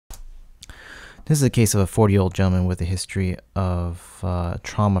This is a case of a 40-year-old gentleman with a history of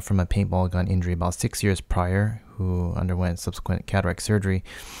trauma from a paintball gun injury about 6 years prior, who underwent subsequent cataract surgery.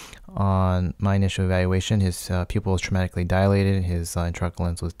 On my initial evaluation, his pupil was traumatically dilated, his intraocular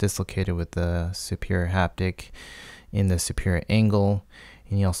lens was dislocated with the superior haptic in the superior angle,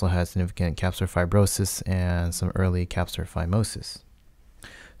 and he also had significant capsular fibrosis and some early capsular phimosis.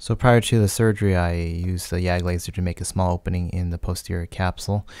 So prior to the surgery, I used the YAG laser to make a small opening in the posterior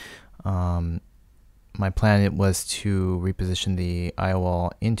capsule. My plan was to reposition the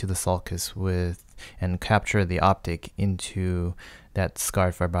IOL into the sulcus and capture the optic into that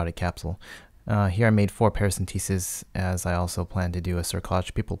scarred fibrotic capsule. Here I made 4 paracenteses, as I also plan to do a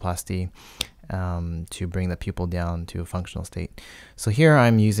cerclage pupilloplasty to bring the pupil down to a functional state. So here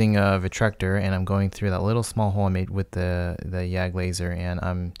I'm using a vitrector, and I'm going through that little small hole I made with the YAG laser, and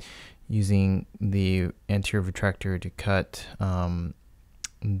I'm using the anterior vitrector to cut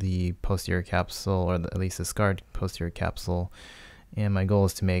the posterior capsule, or at least the scarred posterior capsule, and my goal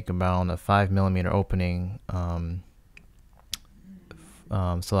is to make around a 5mm opening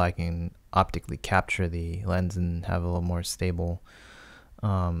so I can optically capture the lens and have a little more stable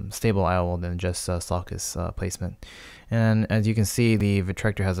IOL than just sulcus placement. And as you can see, the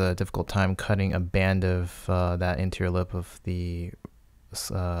vitrector has a difficult time cutting a band of that interior lip of the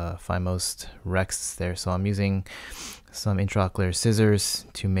phimosed rectus there, so I'm using some intraocular scissors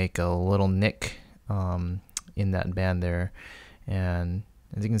to make a little nick in that band there. And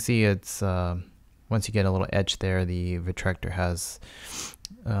as you can see, it's once you get a little edge there, the vitrector has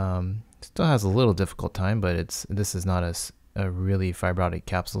still has a little difficult time, but this is not a really fibrotic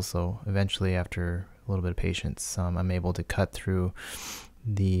capsule, so eventually after a little bit of patience, I'm able to cut through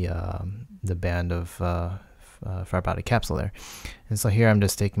the band of fibrotic capsule there. And so here I'm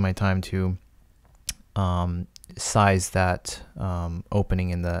just taking my time to size that opening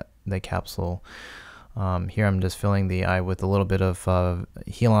in the capsule. Here I'm just filling the eye with a little bit of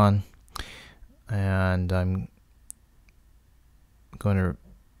Helon, and I'm going to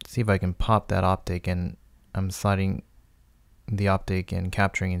see if I can pop that optic, and I'm sliding the optic and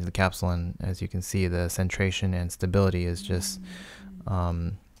capturing into the capsule, and as you can see, the centration and stability is just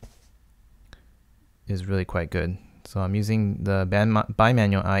is really quite good. So I'm using the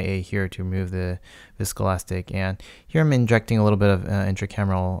bimanual IA here to remove the viscoelastic, and here I'm injecting a little bit of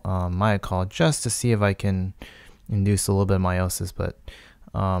intracameral myocol just to see if I can induce a little bit of meiosis, but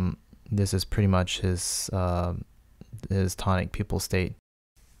this is pretty much his tonic pupil state.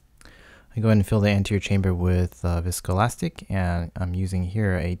 I go ahead and fill the anterior chamber with viscoelastic, and I'm using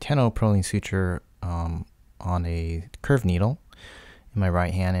here a 10-0 Prolene suture on a curved needle in my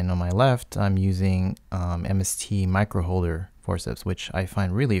right hand, and on my left I'm using MST microholder forceps, which I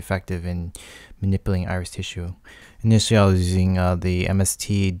find really effective in manipulating iris tissue. Initially I was using the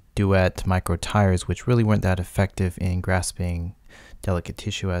MST duet micro tires, which really weren't that effective in grasping delicate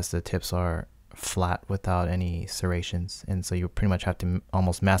tissue, as the tips are flat without any serrations, and so you pretty much have to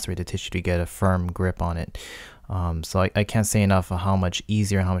almost macerate the tissue to get a firm grip on it. So I can't say enough of how much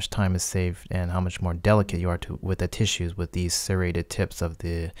easier and how much time is saved and how much more delicate you are with the tissues with these serrated tips of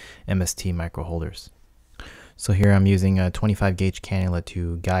the MST micro holders. So here I'm using a 25 gauge cannula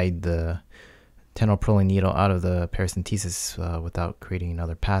to guide the 10-0 Prolene needle out of the paracentesis without creating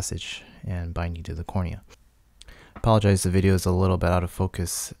another passage and binding to the cornea. Apologize, the video is a little bit out of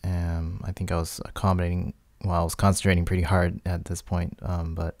focus, and I think I was accommodating while I was concentrating pretty hard at this point,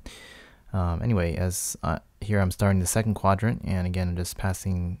 anyway, here I'm starting the second quadrant, and again I'm just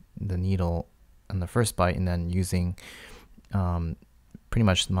passing the needle on the first bite and then using pretty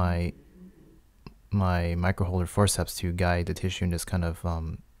much my microholder forceps to guide the tissue and just kind of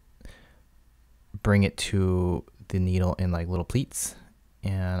bring it to the needle in like little pleats.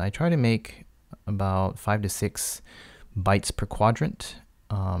 And I try to make about 5 to 6 bites per quadrant,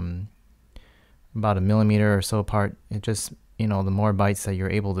 about 1 millimeter or so apart. It just, the more bites that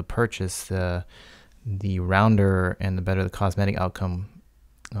you're able to purchase, the rounder and the better the cosmetic outcome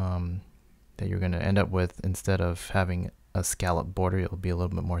that you're going to end up with. Instead of having a scallop border, it'll be a little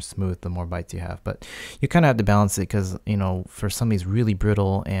bit more smooth the more bites you have. But you kind of have to balance it, because for some of these really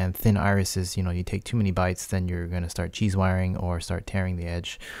brittle and thin irises, you take too many bites, then you're going to start cheese wiring or start tearing the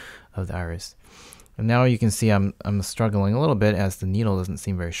edge of the iris. And now you can see I'm struggling a little bit, as the needle doesn't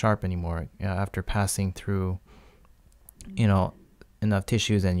seem very sharp anymore. After passing through enough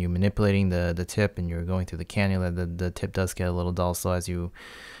tissues and you manipulating the tip and you're going through the cannula, the tip does get a little dull. So as you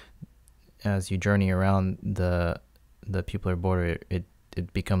journey around the pupillar border,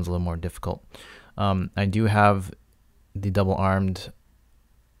 it becomes a little more difficult. I do have the double-armed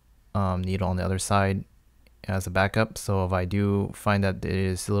needle on the other side, as a backup. So if I do find that it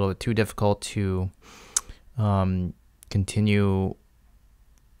is a little bit too difficult to continue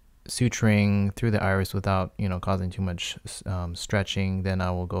suturing through the iris without, you know, causing too much stretching, then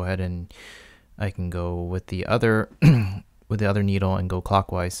I will go ahead and I can go with the other with the other needle and go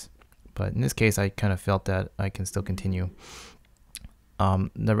clockwise. But in this case, I kind of felt that I can still continue.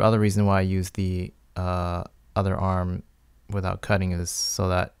 The other reason why I use the other arm without cutting is so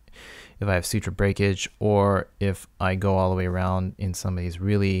that if I have suture breakage, or if I go all the way around in some of these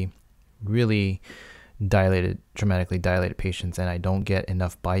really dilated, dramatically dilated patients, and I don't get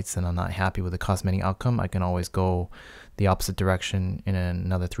enough bites and I'm not happy with the cosmetic outcome, I can always go the opposite direction in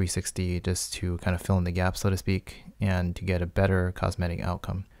another 360 just to kind of fill in the gap, so to speak, and to get a better cosmetic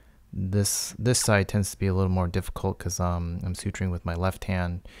outcome. This side tends to be a little more difficult because I'm suturing with my left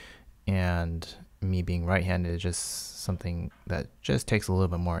hand, and me being right-handed is just something that just takes a little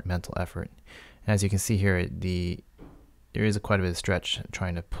bit more mental effort. And as you can see here, there is quite a bit of stretch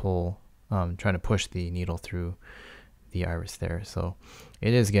trying to push the needle through the iris there. So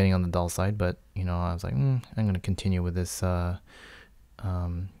it is getting on the dull side, but you know, I was like, I'm going to continue with this. Since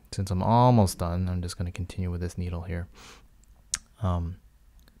I'm almost done, I'm just going to continue with this needle here.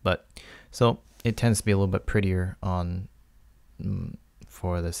 But so it tends to be a little bit prettier on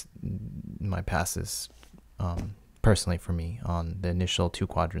for this my passes, personally for me, on the initial 2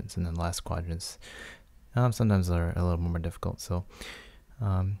 quadrants, and then the last quadrants sometimes are a little more difficult. So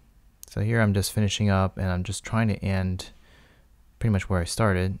so here I'm just finishing up, and I'm just trying to end pretty much where I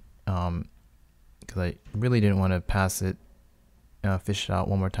started, because I really didn't want to pass it, fish it out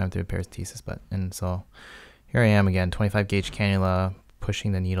one more time through a paracentesis. And so here I am again, 25 gauge cannula,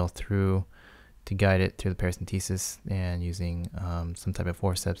 pushing the needle through to guide it through the paracentesis, and using some type of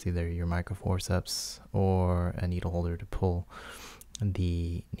forceps, either your micro forceps or a needle holder to pull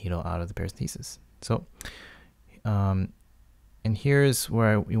the needle out of the paracentesis. So and here's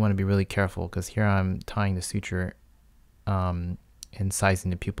where we want to be really careful, because here I'm tying the suture and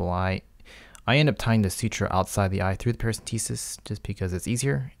sizing the pupil. I end up tying the suture outside the eye through the paracentesis just because it's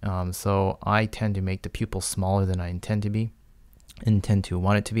easier. So I tend to make the pupil smaller than I intend to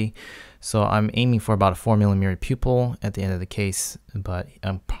want it to be. So I'm aiming for about a 4mm pupil at the end of the case, but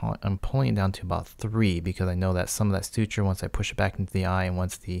I'm pulling it down to about 3, because I know that some of that suture, once I push it back into the eye, and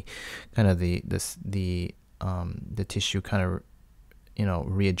once the kind of the tissue kind of, you know,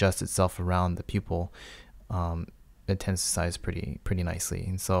 readjusts itself around the pupil, it tends to size pretty nicely.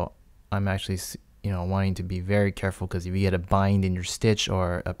 And so I'm actually, you know, wanting to be very careful, because if you get a bind in your stitch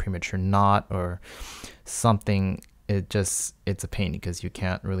or a premature knot or something, it's a pain, because you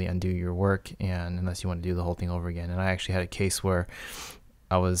can't really undo your work, and unless you want to do the whole thing over again. And I actually had a case where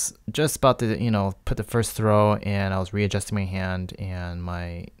I was just about to, you know, put the first throw, and I was readjusting my hand, and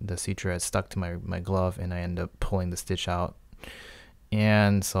the suture had stuck to my glove, and I ended up pulling the stitch out.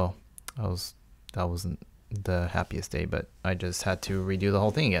 And so that wasn't the happiest day, but I just had to redo the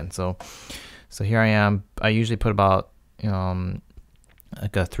whole thing again. So here I am. I usually put about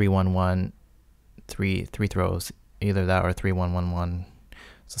like a 3-1-1, three throws, either that or 3-1-1-1.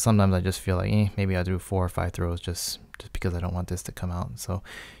 So sometimes I just feel like maybe I'll do 4 or 5 throws just because I don't want this to come out. So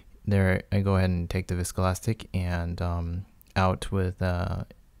there I go ahead and take the viscoelastic and out with IA,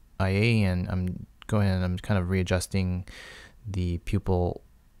 and I'm going and I'm kind of readjusting the pupil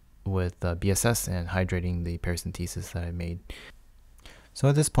with BSS and hydrating the paracentesis that I made. So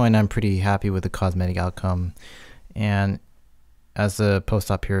at this point, I'm pretty happy with the cosmetic outcome, and as the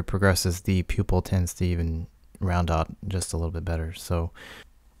post-op period progresses, the pupil tends to even round out just a little bit better. So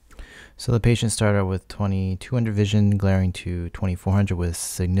the patient started with 2200 vision, glaring to 2400 with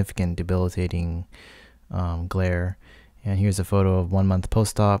significant debilitating glare. And here's a photo of 1 month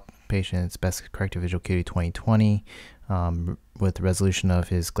post-op. Patient's best corrected visual acuity 20/20 with resolution of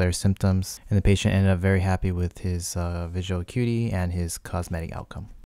his glare symptoms. And the patient ended up very happy with his visual acuity and his cosmetic outcome.